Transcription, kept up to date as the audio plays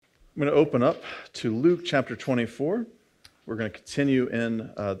I'm going to open up to Luke chapter 24. We're going to continue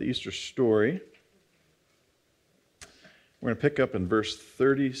in the Easter story. We're going to pick up in verse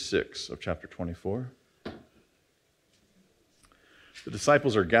 36 of chapter 24. The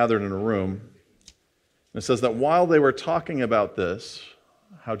disciples are gathered in a room. And it says that while they were talking about this,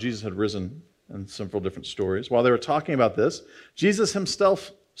 how Jesus had risen in several different stories, while they were talking about this, Jesus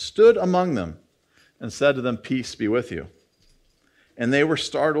himself stood among them and said to them, "Peace be with you." And they were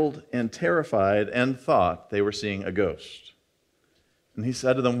startled and terrified and thought they were seeing a ghost. And he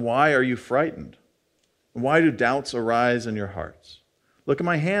said to them, "Why are you frightened? Why do doubts arise in your hearts? Look at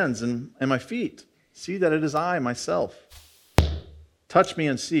my hands and my feet. See that it is I myself. Touch me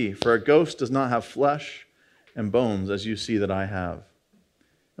and see, for a ghost does not have flesh and bones as you see that I have."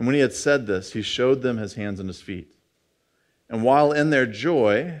 And when he had said this, he showed them his hands and his feet. And while in their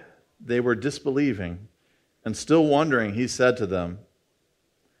joy they were disbelieving and still wondering, he said to them,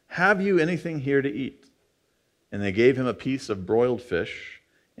 "Have you anything here to eat?" And they gave him a piece of broiled fish,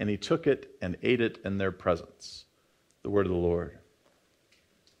 and he took it and ate it in their presence. The word of the Lord.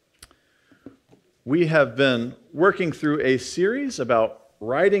 We have been working through a series about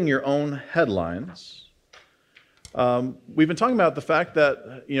writing your own headlines. We've been talking about the fact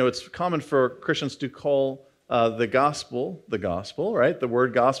that, it's common for Christians to call the gospel, right? The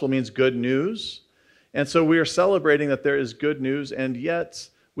word gospel means good news. And so we are celebrating that there is good news, and yet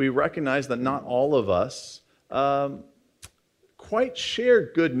we recognize that not all of us quite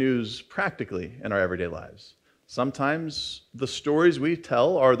share good news practically in our everyday lives. Sometimes the stories we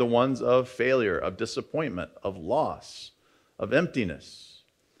tell are the ones of failure, of disappointment, of loss, of emptiness.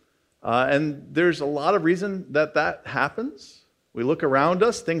 And there's a lot of reason that happens. We look around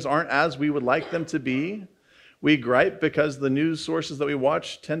us, things aren't as we would like them to be. We gripe because the news sources that we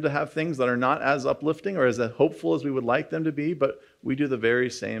watch tend to have things that are not as uplifting or as hopeful as we would like them to be, but we do the very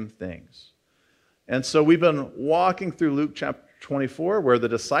same things. And so we've been walking through Luke chapter 24, where the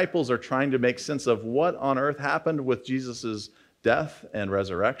disciples are trying to make sense of what on earth happened with Jesus' death and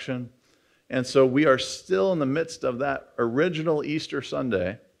resurrection. And so we are still in the midst of that original Easter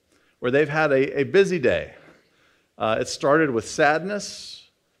Sunday, where they've had a busy day. It started with sadness,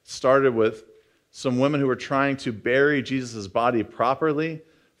 started with some women who were trying to bury Jesus' body properly.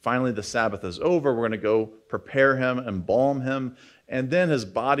 Finally, the Sabbath is over. We're going to go prepare him, embalm him, and then his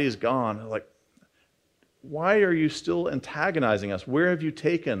body is gone. Like, why are you still antagonizing us? Where have you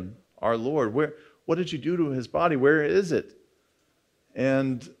taken our Lord? What did you do to his body? Where is it?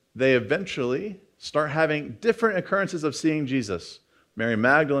 And they eventually start having different occurrences of seeing Jesus. Mary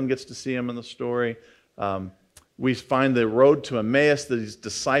Magdalene gets to see him in the story. We find the road to Emmaus. These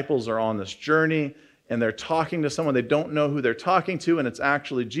disciples are on this journey, and they're talking to someone. They don't know who they're talking to, and it's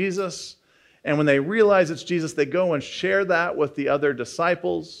actually Jesus. And when they realize it's Jesus, they go and share that with the other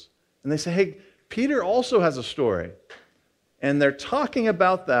disciples. And they say, "Hey, Peter also has a story." And they're talking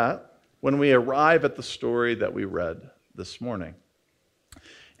about that when we arrive at the story that we read this morning.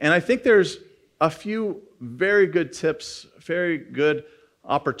 And I think there's a few very good tips, very good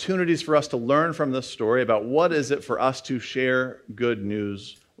opportunities for us to learn from this story about what is it for us to share good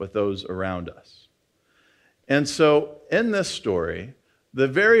news with those around us. And so in this story, the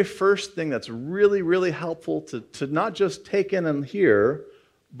very first thing that's really, really helpful to not just take in and hear,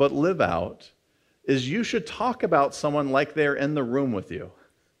 but live out, is you should talk about someone like they're in the room with you.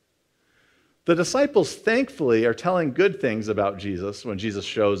 The disciples, thankfully, are telling good things about Jesus when Jesus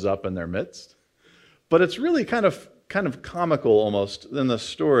shows up in their midst. But it's really kind of comical almost in the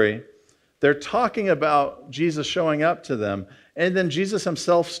story. They're talking about Jesus showing up to them, and then Jesus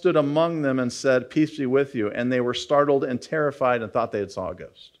himself stood among them and said, "Peace be with you." And they were startled and terrified and thought they had saw a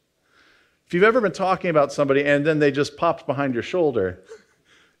ghost. If you've ever been talking about somebody and then they just popped behind your shoulder,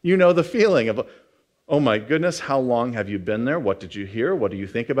 you know the feeling of, "Oh my goodness, how long have you been there? What did you hear? What do you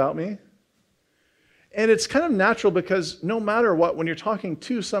think about me?" And it's kind of natural because no matter what, when you're talking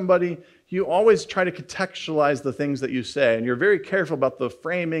to somebody, you always try to contextualize the things that you say. And you're very careful about the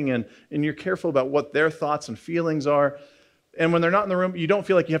framing and you're careful about what their thoughts and feelings are. And when they're not in the room, you don't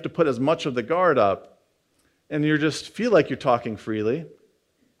feel like you have to put as much of the guard up. And you just feel like you're talking freely.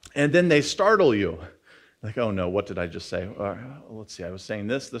 And then they startle you. Like, "Oh no, what did I just say? Let's see, I was saying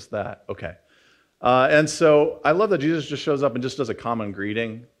this, that. Okay." And so I love that Jesus just shows up and just does a common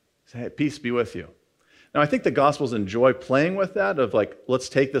greeting. Say, "Hey, peace be with you." Now, I think the Gospels enjoy playing with that of like, let's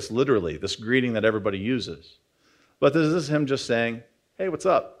take this literally, this greeting that everybody uses. But this is him just saying, "Hey, what's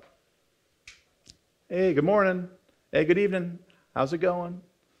up? Hey, good morning. Hey, good evening. How's it going?"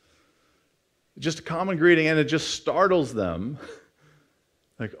 Just a common greeting, and it just startles them.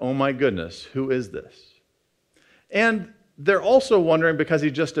 Like, "Oh my goodness, who is this?" And they're also wondering, because he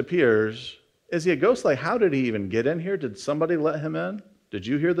just appears, is he a ghost? Like, how did he even get in here? Did somebody let him in? Did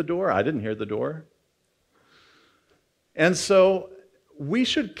you hear the door? I didn't hear the door. And so we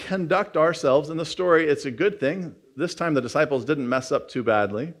should conduct ourselves in the story. It's a good thing. This time the disciples didn't mess up too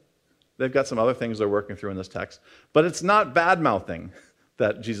badly. They've got some other things they're working through in this text. But it's not bad-mouthing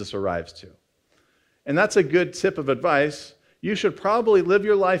that Jesus arrives to. And that's a good tip of advice. You should probably live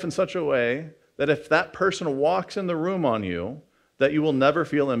your life in such a way that if that person walks in the room on you, that you will never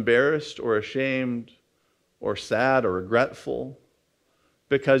feel embarrassed or ashamed or sad or regretful,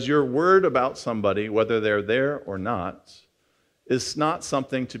 because your word about somebody, whether they're there or not, is not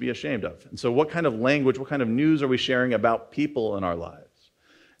something to be ashamed of. And so what kind of language, what kind of news are we sharing about people in our lives?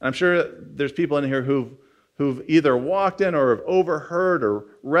 And I'm sure there's people in here who've either walked in or have overheard or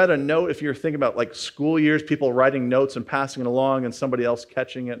read a note. If you're thinking about like school years, people writing notes and passing it along and somebody else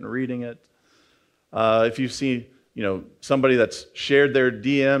catching it and reading it. If you see, somebody that's shared their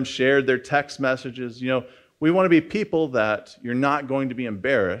DM, shared their text messages, we want to be people that you're not going to be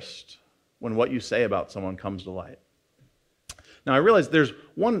embarrassed when what you say about someone comes to light. Now, I realize there's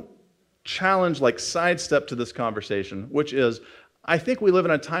one challenge, like sidestep to this conversation, which is I think we live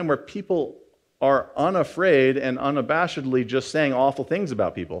in a time where people are unafraid and unabashedly just saying awful things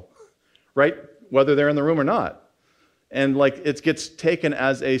about people, right? Whether they're in the room or not. And it gets taken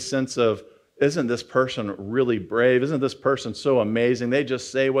as a sense of, isn't this person really brave? Isn't this person so amazing? They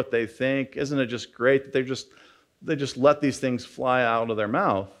just say what they think. Isn't it just great that they just let these things fly out of their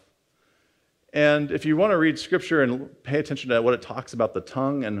mouth? And if you want to read Scripture and pay attention to what it talks about the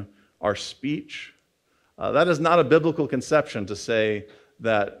tongue and our speech, that is not a biblical conception to say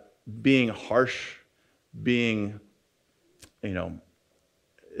that being harsh, being,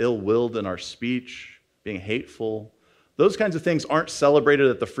 ill-willed in our speech, being hateful, those kinds of things aren't celebrated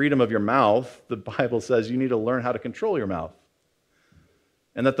at the freedom of your mouth. The Bible says you need to learn how to control your mouth,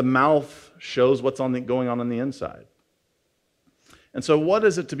 and that the mouth shows what's going on the inside. And so what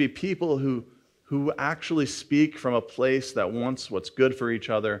is it to be people who actually speak from a place that wants what's good for each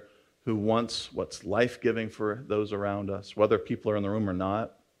other, who wants what's life-giving for those around us, whether people are in the room or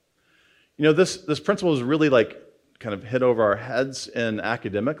not? This principle is really kind of hit over our heads in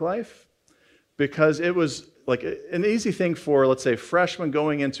academic life, because it was an easy thing for, let's say, freshmen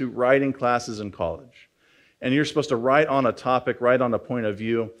going into writing classes in college. And you're supposed to write on a topic, write on a point of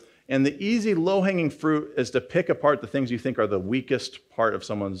view. And the easy low-hanging fruit is to pick apart the things you think are the weakest part of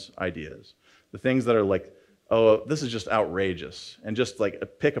someone's ideas. The things that are oh, this is just outrageous. And just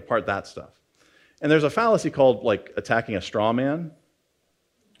pick apart that stuff. And there's a fallacy called attacking a straw man,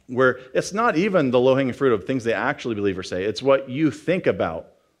 where it's not even the low-hanging fruit of things they actually believe or say. It's what you think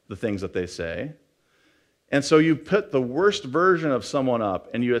about the things that they say. And so you put the worst version of someone up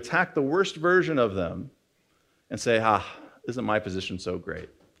and you attack the worst version of them and say, isn't my position so great?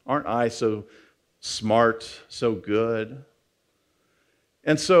 Aren't I so smart, so good?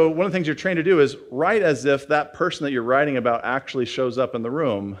 And so one of the things you're trained to do is write as if that person that you're writing about actually shows up in the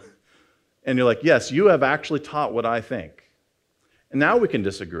room. And you're like, yes, you have actually taught what I think. And now we can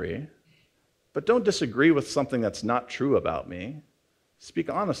disagree, but don't disagree with something that's not true about me. Speak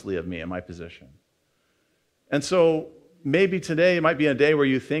honestly of me and my position. And so maybe today might be a day where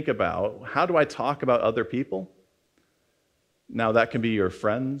you think about, how do I talk about other people? Now that can be your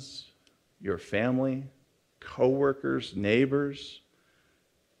friends, your family, coworkers, neighbors.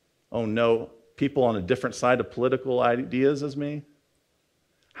 Oh no, people on a different side of political ideas as me.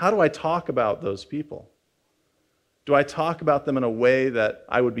 How do I talk about those people? Do I talk about them in a way that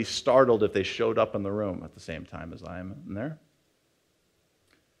I would be startled if they showed up in the room at the same time as I am in there?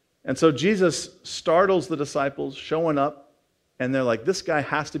 And so Jesus startles the disciples showing up, and they're like, this guy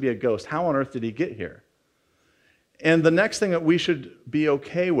has to be a ghost. How on earth did he get here? And the next thing that we should be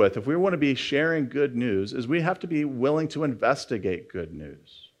okay with, if we want to be sharing good news, is we have to be willing to investigate good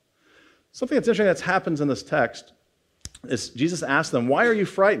news. Something that's interesting that happens in this text is Jesus asks them, why are you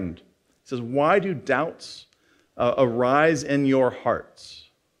frightened? He says, why do doubts arise in your hearts?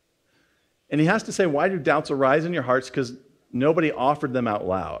 And he has to say, why do doubts arise in your hearts? Because nobody offered them out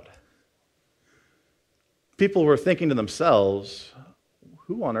loud. People were thinking to themselves,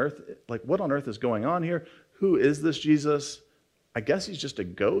 what on earth is going on here? Who is this Jesus? I guess he's just a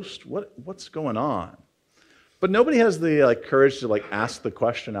ghost. What's going on? But nobody has the courage to ask the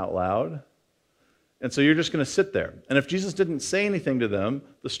question out loud. And so you're just going to sit there. And if Jesus didn't say anything to them,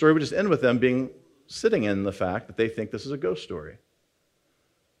 the story would just end with them sitting in the fact that they think this is a ghost story.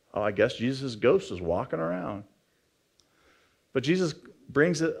 Oh, I guess Jesus' ghost is walking around. But Jesus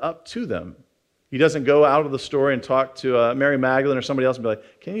brings it up to them. He doesn't go out of the story and talk to Mary Magdalene or somebody else and be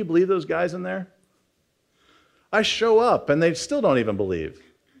like, can you believe those guys in there? I show up and they still don't even believe.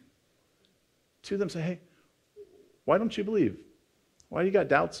 Two of them say, hey, why don't you believe? Why do you got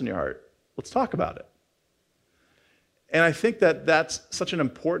doubts in your heart? Let's talk about it. And I think that that's such an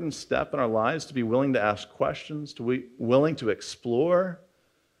important step in our lives, to be willing to ask questions, to be willing to explore,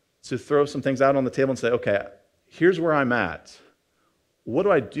 to throw some things out on the table and say, okay, here's where I'm at. What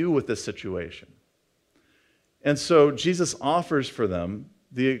do I do with this situation? And so Jesus offers for them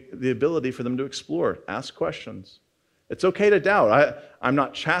the ability for them to explore, ask questions. It's okay to doubt. I'm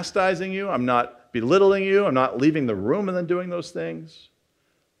not chastising you. I'm not belittling you. I'm not leaving the room and then doing those things.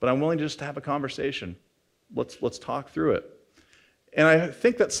 But I'm willing just to have a conversation. Let's talk through it. And I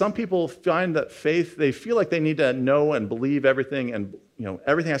think that some people find that faith, they feel like they need to know and believe everything, and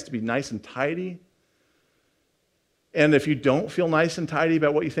everything has to be nice and tidy. And if you don't feel nice and tidy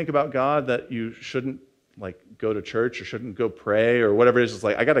about what you think about God, that you shouldn't go to church or shouldn't go pray or whatever it is. It's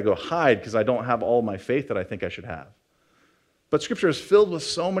like, I got to go hide because I don't have all my faith that I think I should have. But Scripture is filled with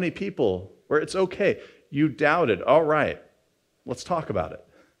so many people where it's okay. You doubted. All right, let's talk about it.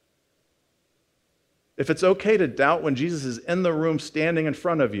 If it's okay to doubt when Jesus is in the room standing in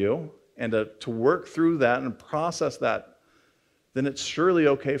front of you and to work through that and process that, then it's surely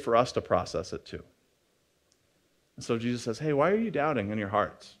okay for us to process it too. And so Jesus says, hey, why are you doubting in your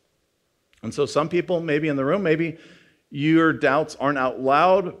hearts? And so some people maybe in the room, maybe your doubts aren't out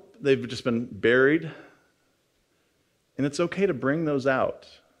loud, they've just been buried. And it's okay to bring those out,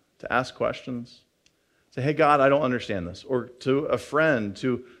 to ask questions. Say, hey, God, I don't understand this. Or to a friend,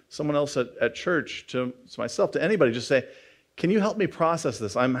 to someone else at church, to myself, to anybody, just say, can you help me process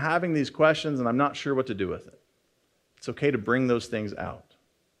this? I'm having these questions and I'm not sure what to do with it. It's okay to bring those things out.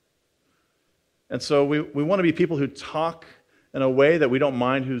 And so we want to be people who talk in a way that we don't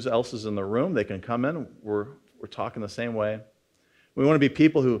mind who else is in the room. They can come in. We're talking the same way. We want to be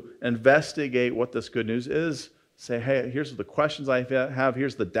people who investigate what this good news is. Say, hey, here's the questions I have.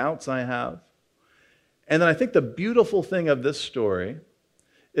 Here's the doubts I have. And then I think the beautiful thing of this story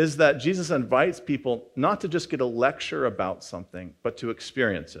is that Jesus invites people not to just get a lecture about something, but to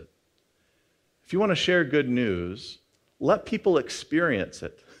experience it. If you want to share good news, let people experience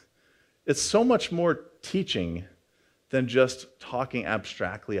it. It's so much more teaching than just talking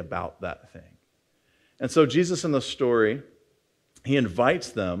abstractly about that thing. And so Jesus in the story, he invites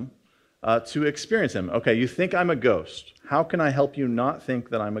them to experience him. Okay, you think I'm a ghost. How can I help you not think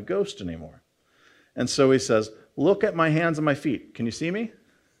that I'm a ghost anymore? And so he says, look at my hands and my feet. Can you see me?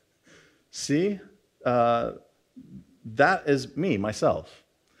 See? That is me, myself.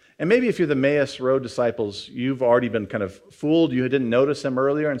 And maybe if you're the Emmaus Road disciples, you've already been kind of fooled. You didn't notice him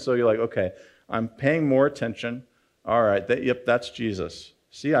earlier, and so you're like, okay, I'm paying more attention. All right, yep, that's Jesus.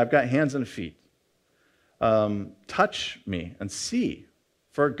 See, I've got hands and feet. Touch me and see.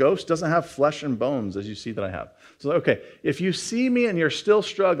 For a ghost doesn't have flesh and bones as you see that I have. So, okay, if you see me and you're still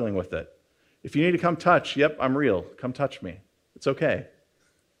struggling with it, if you need to come touch, yep, I'm real. Come touch me. It's okay.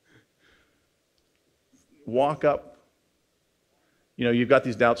 Walk up. You've got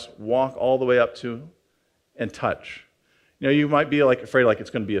these doubts. Walk all the way up to and touch. You might be afraid it's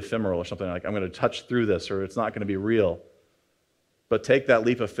going to be ephemeral or something, like I'm going to touch through this or it's not going to be real. But take that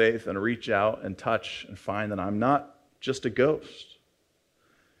leap of faith and reach out and touch and find that I'm not just a ghost.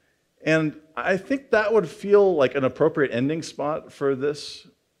 And I think that would feel like an appropriate ending spot for this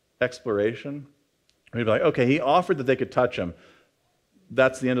exploration. We'd be like, okay, he offered that they could touch him.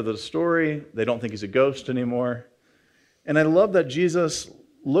 That's the end of the story. They don't think he's a ghost anymore. And I love that Jesus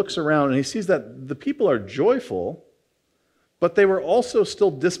looks around and he sees that the people are joyful, but they were also still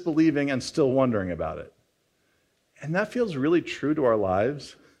disbelieving and still wondering about it. And that feels really true to our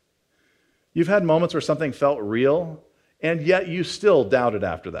lives. You've had moments where something felt real, and yet you still doubted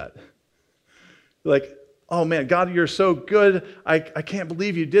after that. Like, oh man, God, you're so good. I can't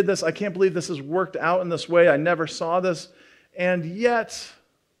believe you did this. I can't believe this has worked out in this way. I never saw this. And yet,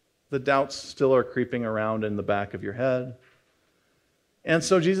 the doubts still are creeping around in the back of your head. And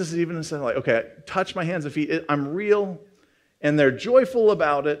so Jesus is even saying, okay, touch my hands and feet. I'm real. And they're joyful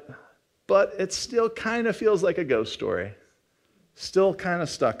about it, but it still kind of feels like a ghost story. Still kind of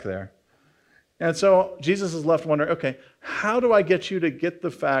stuck there. And so Jesus is left wondering, okay, how do I get you to get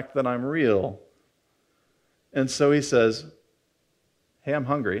the fact that I'm real? And so he says, hey, I'm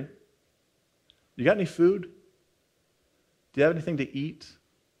hungry. You got any food? Do you have anything to eat?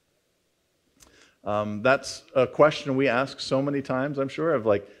 That's a question we ask so many times, I'm sure, of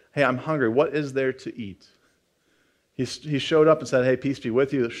hey, I'm hungry. What is there to eat? He showed up and said, hey, peace be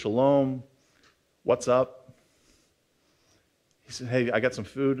with you. Shalom. What's up? He said, hey, I got some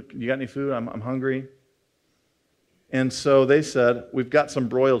food. You got any food? I'm hungry. And so they said, we've got some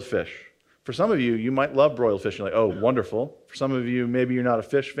broiled fish. For some of you, you might love broiled fish. You're like, oh, wonderful. For some of you, maybe you're not a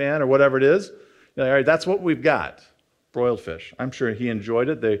fish fan or whatever it is. You're like, all right, that's what we've got, broiled fish. I'm sure he enjoyed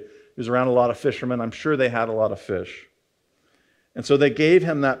it. He was around a lot of fishermen. I'm sure they had a lot of fish. And so they gave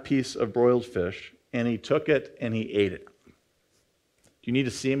him that piece of broiled fish, and he took it and he ate it. Do you need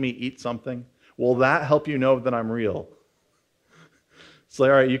to see me eat something? Will that help you know that I'm real? It's like,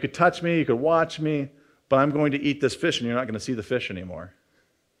 all right, you could touch me, you could watch me, but I'm going to eat this fish and you're not going to see the fish anymore.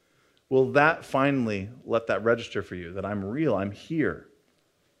 Will that finally let that register for you, that I'm real, I'm here?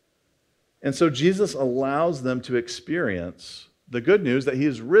 And so Jesus allows them to experience the good news that he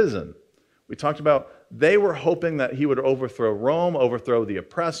is risen. We talked about they were hoping that he would overthrow Rome, overthrow the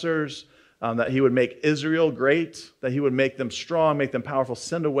oppressors, that he would make Israel great, that he would make them strong, make them powerful,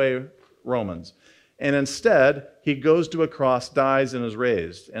 send away Romans. And instead, he goes to a cross, dies, and is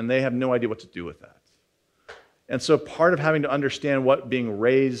raised. And they have no idea what to do with that. And so part of having to understand what being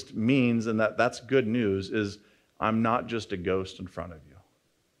raised means, and that's good news, is I'm not just a ghost in front of you.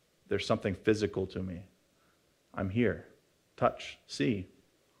 There's something physical to me. I'm here. Touch, see.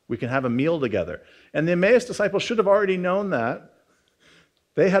 We can have a meal together. And the Emmaus disciples should have already known that.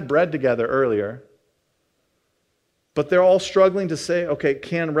 They had bread together earlier. But they're all struggling to say, okay,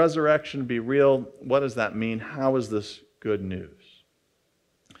 can resurrection be real? What does that mean? How is this good news?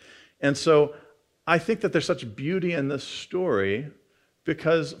 And so I think that there's such beauty in this story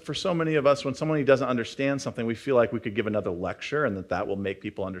because for so many of us, when somebody doesn't understand something, we feel like we could give another lecture and that will make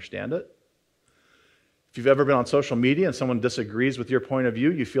people understand it. If you've ever been on social media and someone disagrees with your point of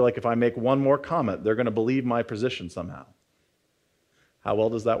view, you feel like if I make one more comment, they're going to believe my position somehow. How well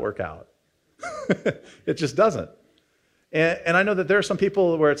does that work out? It just doesn't. And I know that there are some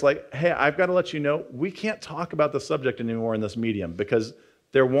people where it's like, hey, I've got to let you know, we can't talk about the subject anymore in this medium because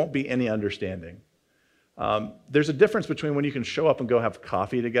there won't be any understanding. There's a difference between when you can show up and go have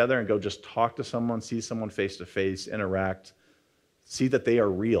coffee together and go just talk to someone, see someone face to face, interact, see that they are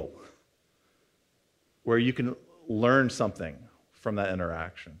real, where you can learn something from that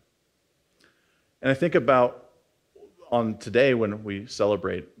interaction. And I think about on today when we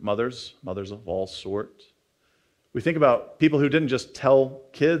celebrate mothers of all sorts, we think about people who didn't just tell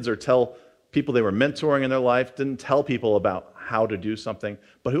kids or tell people they were mentoring in their life, didn't tell people about how to do something,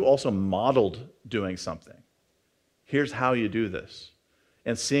 but who also modeled doing something. Here's how you do this.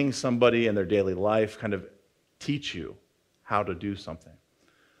 And seeing somebody in their daily life kind of teach you how to do something.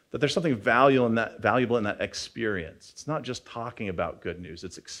 That there's something valuable in that experience. It's not just talking about good news,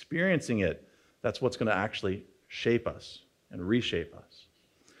 it's experiencing it. That's what's going to actually shape us and reshape us.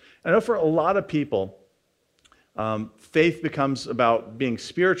 And I know for a lot of people, faith becomes about being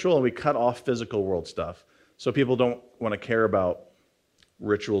spiritual and we cut off physical world stuff. So people don't want to care about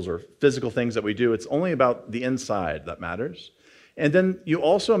rituals or physical things that we do. It's only about the inside that matters. And then you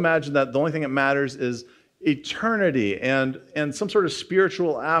also imagine that the only thing that matters is eternity and some sort of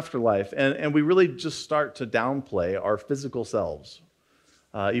spiritual afterlife. And we really just start to downplay our physical selves.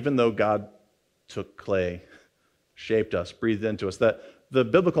 Even though God took clay, shaped us, breathed into us, that the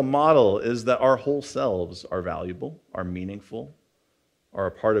biblical model is that our whole selves are valuable, are meaningful, are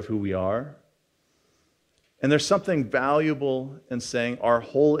a part of who we are. And there's something valuable in saying our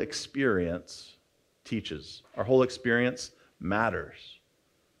whole experience teaches. Our whole experience matters.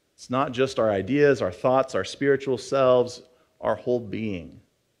 It's not just our ideas, our thoughts, our spiritual selves. Our whole being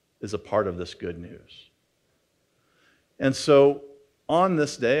is a part of this good news. And so on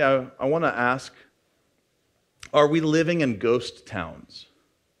this day, I want to ask, are we living in ghost towns?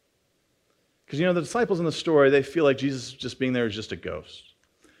 Because, the disciples in the story, they feel like Jesus just being there is just a ghost.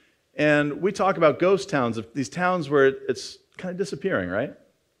 And we talk about ghost towns, these towns where it's kind of disappearing, right?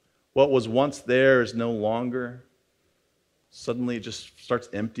 What was once there is no longer. Suddenly it just starts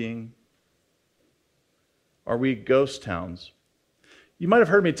emptying. Are we ghost towns? You might have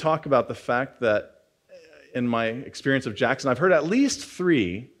heard me talk about the fact that in my experience of Jackson, I've heard at least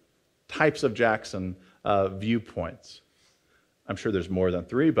 3 types of Jackson viewpoints. I'm sure there's more than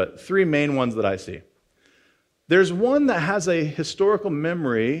 3, but 3 main ones that I see. There's one that has a historical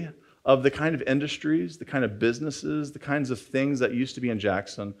memory of the kind of industries, the kind of businesses, the kinds of things that used to be in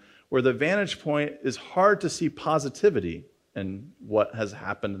Jackson, where the vantage point is hard to see positivity in what has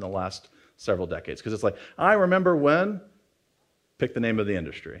happened in the last several decades. Because it's like, I remember when, pick the name of the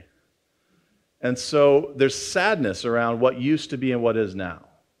industry. And so there's sadness around what used to be and what is now.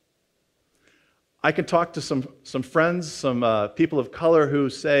 I can talk to some friends, some people of color who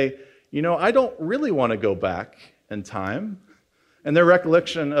say, I don't really want to go back in time. And their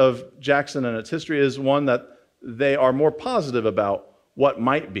recollection of Jackson and its history is one that they are more positive about what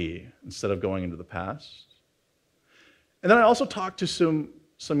might be instead of going into the past. And then I also talked to some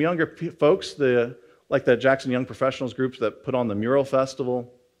some younger folks, like the Jackson Young Professionals groups that put on the Mural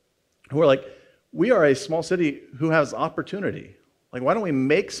Festival, who are like, we are a small city who has opportunity. Like, why don't we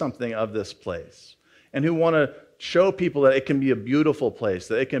make something of this place? And who want to show people that it can be a beautiful place,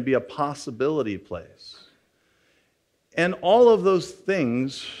 that it can be a possibility place. And all of those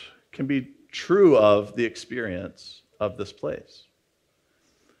things can be true of the experience of this place.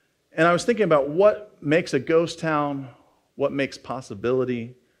 And I was thinking about what makes a ghost town, what makes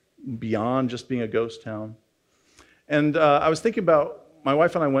possibility beyond just being a ghost town. And I was thinking about, my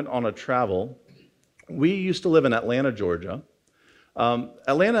wife and I went on a travel. We used to live in Atlanta, Georgia.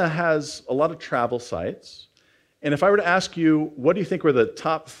 Atlanta has a lot of travel sites. And if I were to ask you, what do you think were the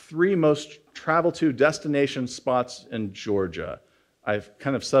top 3 most traveled to destination spots in Georgia? I've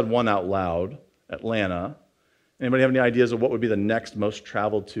kind of said one out loud, Atlanta. Anybody have any ideas of what would be the next most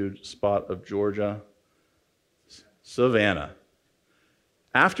traveled to spot of Georgia? Savannah.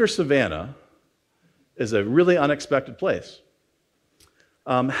 After Savannah is a really unexpected place.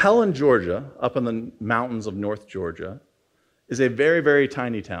 Helen, Georgia, up in the mountains of North Georgia, is a very, very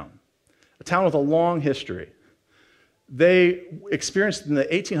tiny town, a town with a long history. They experienced in the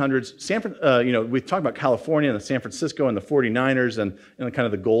 1800s, we talk about California and San Francisco and the 49ers and kind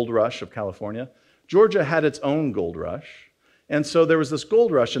of the gold rush of California. Georgia had its own gold rush. And so there was this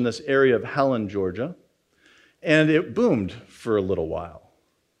gold rush in this area of Helen, Georgia, and it boomed for a little while.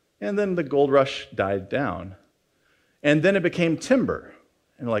 And then the gold rush died down. And then it became timber.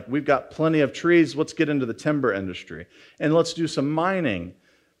 And like, we've got plenty of trees, let's get into the timber industry. And let's do some mining.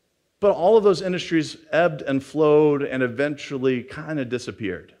 But all of those industries ebbed and flowed and eventually kind of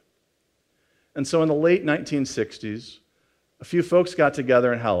disappeared. And so in the late 1960s, a few folks got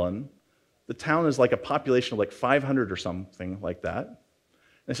together in Helen. The town is like a population of like 500 or something like that.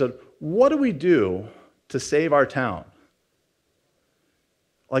 They said, what do we do to save our town?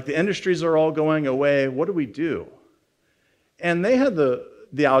 Like, the industries are all going away, what do we do? And they had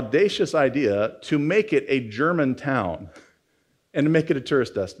the audacious idea to make it a German town and to make it a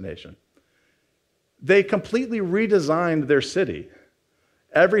tourist destination. They completely redesigned their city.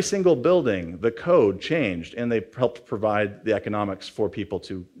 Every single building, the code changed, and they helped provide the economics for people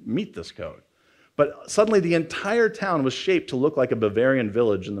to meet this code. But suddenly the entire town was shaped to look like a Bavarian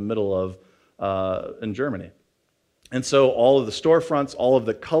village in the middle of, in Germany. And so all of the storefronts, all of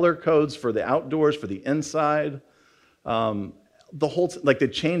the color codes for the outdoors, for the inside, they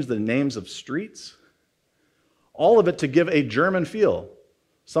changed the names of streets, all of it to give a German feel,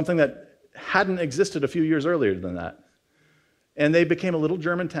 something that hadn't existed a few years earlier than that. And they became a little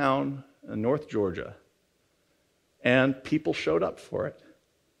German town in North Georgia. And people showed up for it.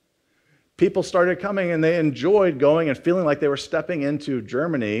 People started coming and they enjoyed going and feeling like they were stepping into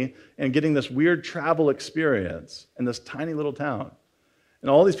Germany and getting this weird travel experience in this tiny little town. And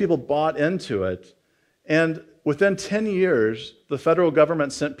all these people bought into it. And within 10 years, the federal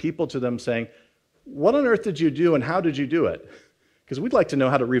government sent people to them saying, what on earth did you do and how did you do it? Because we'd like to know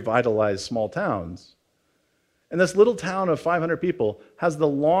how to revitalize small towns. And this little town of 500 people has the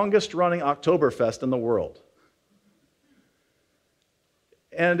longest running Oktoberfest in the world.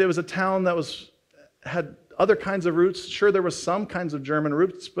 And it was a town that had other kinds of roots. Sure, there was some kinds of German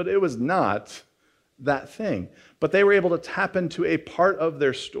roots, but it was not that thing. But they were able to tap into a part of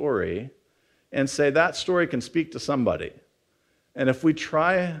their story and say that story can speak to somebody. And if we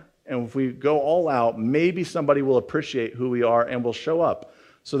try and if we go all out, maybe somebody will appreciate who we are and will show up.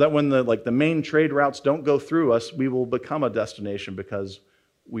 So that when the main trade routes don't go through us, we will become a destination because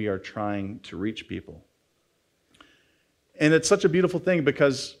we are trying to reach people. And it's such a beautiful thing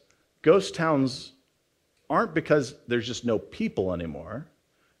because ghost towns aren't because there's just no people anymore.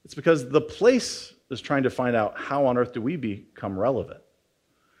 It's because the place is trying to find out how on earth do we become relevant.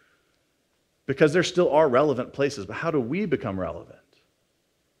 Because there still are relevant places, but how do we become relevant?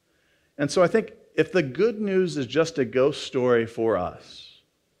 And so I think if the good news is just a ghost story for us,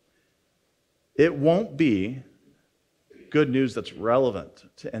 it won't be good news that's relevant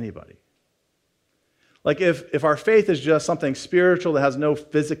to anybody. Like if our faith is just something spiritual that has no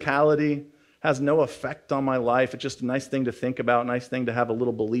physicality, has no effect on my life, it's just a nice thing to think about, a nice thing to have a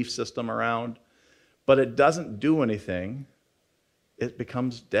little belief system around, but it doesn't do anything, it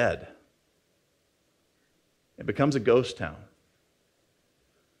becomes dead. It becomes a ghost town.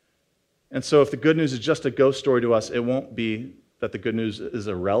 And so if the good news is just a ghost story to us, it won't be that the good news is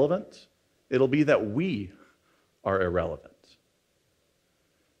irrelevant. It'll be that we are irrelevant.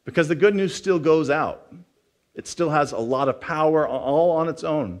 Because the good news still goes out. It still has a lot of power all on its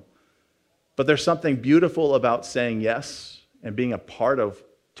own. But there's something beautiful about saying yes and being a part of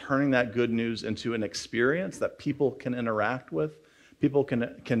turning that good news into an experience that people can interact with, People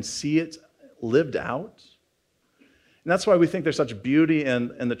can see it lived out. And that's why we think there's such beauty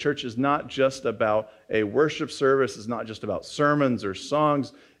in the church is not just about a worship service, it's not just about sermons or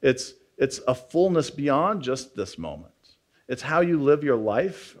songs. It's a fullness beyond just this moment. It's how you live your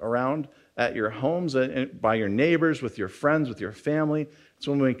life around at your homes and by your neighbors, with your friends, with your family. It's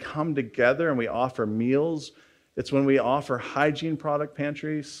when we come together and we offer meals. It's when we offer hygiene product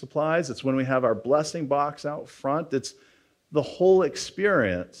pantry supplies. It's when we have our blessing box out front. It's the whole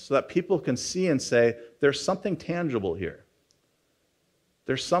experience so that people can see and say, there's something tangible here.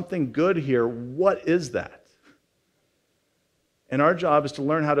 There's something good here. What is that? And our job is to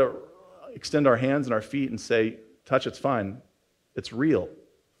learn how to extend our hands and our feet and say, touch, it's fine. It's real.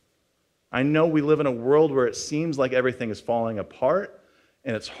 I know we live in a world where it seems like everything is falling apart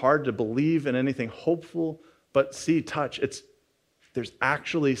and it's hard to believe in anything hopeful, but see, touch, there's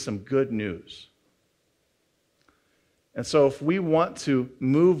actually some good news. And so if we want to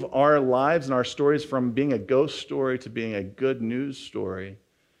move our lives and our stories from being a ghost story to being a good news story,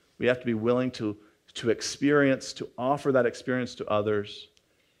 we have to be willing to experience, to offer that experience to others,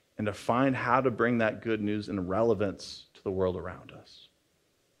 and to find how to bring that good news and relevance to the world around us.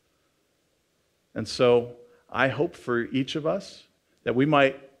 And so I hope for each of us that we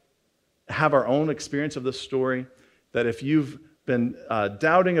might have our own experience of this story, that if you've been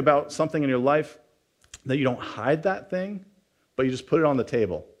doubting about something in your life, that you don't hide that thing, but you just put it on the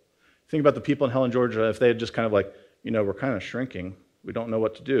table. Think about the people in Helen, Georgia, if they had just kind of like, we're kind of shrinking, we don't know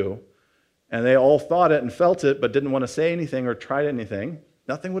what to do, and they all thought it and felt it, but didn't want to say anything or try anything,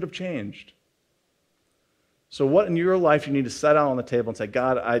 nothing would have changed. So what in your life you need to set out on the table and say,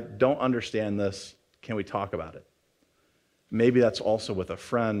 God, I don't understand this. Can we talk about it? Maybe that's also with a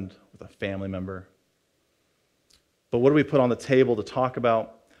friend, with a family member. But what do we put on the table to talk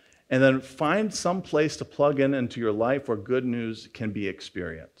about? And then find some place to plug into your life where good news can be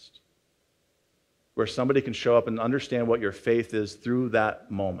experienced, where somebody can show up and understand what your faith is through that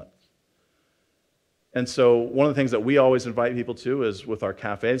moment. And so one of the things that we always invite people to is with our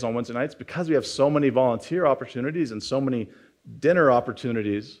cafes on Wednesday nights, because we have so many volunteer opportunities and so many dinner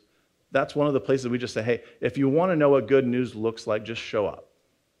opportunities, that's one of the places we just say, hey, if you want to know what good news looks like, just show up.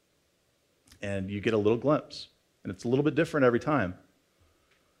 And you get a little glimpse. And it's a little bit different every time.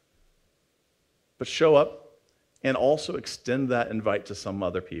 But show up and also extend that invite to some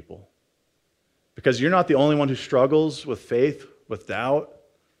other people. Because you're not the only one who struggles with faith, with doubt.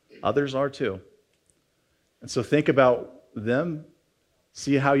 Others are too. And so think about them.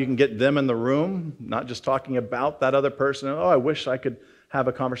 See how you can get them in the room, not just talking about that other person. Oh, I wish I could have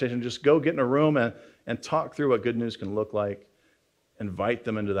a conversation. Just go get in a room and talk through what good news can look like. Invite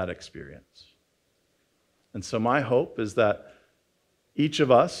them into that experience. And so my hope is that each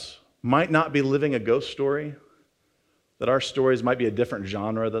of us might not be living a ghost story, that our stories might be a different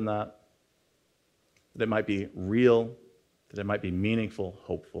genre than that it might be real, that it might be meaningful,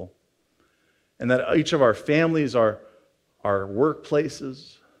 hopeful, and that each of our families, our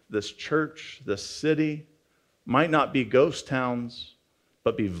workplaces, this church, this city, might not be ghost towns,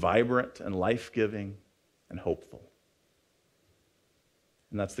 but be vibrant and life-giving and hopeful.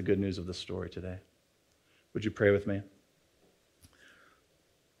 And that's the good news of this story today. Would you pray with me?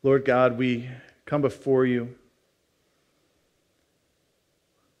 Lord God, we come before you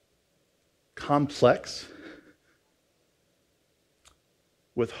complex,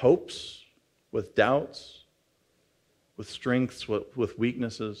 with hopes, with doubts, with strengths, with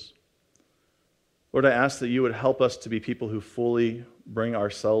weaknesses. Lord, I ask that you would help us to be people who fully bring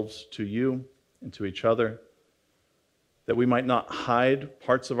ourselves to you and to each other, that we might not hide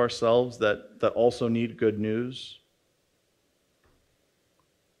parts of ourselves that also need good news,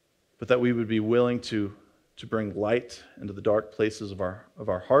 but that we would be willing to bring light into the dark places of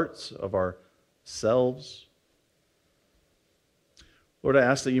our hearts, of ourselves. Lord, I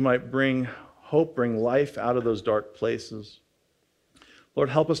ask that you might bring hope, bring life out of those dark places. Lord,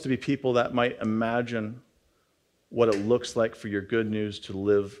 help us to be people that might imagine what it looks like for your good news to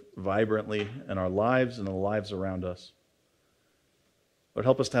live vibrantly in our lives and in the lives around us. Lord,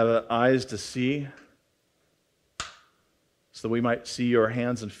 help us to have eyes to see so that we might see your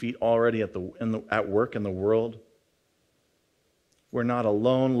hands and feet already at work in the world. We're not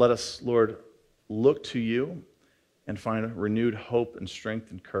alone. Let us, Lord, look to you and find renewed hope and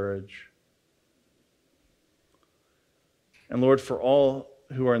strength and courage. And Lord, for all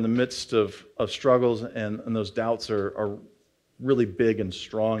who are in the midst of struggles and those doubts are really big and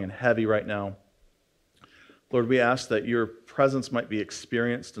strong and heavy right now, Lord, we ask that your presence might be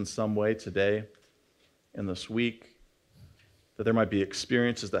experienced in some way today, in this week, that there might be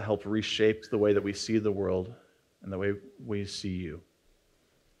experiences that help reshape the way that we see the world and the way we see you.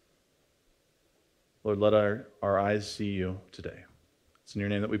 Lord, let our eyes see you today. It's in your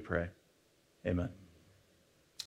name that we pray. Amen.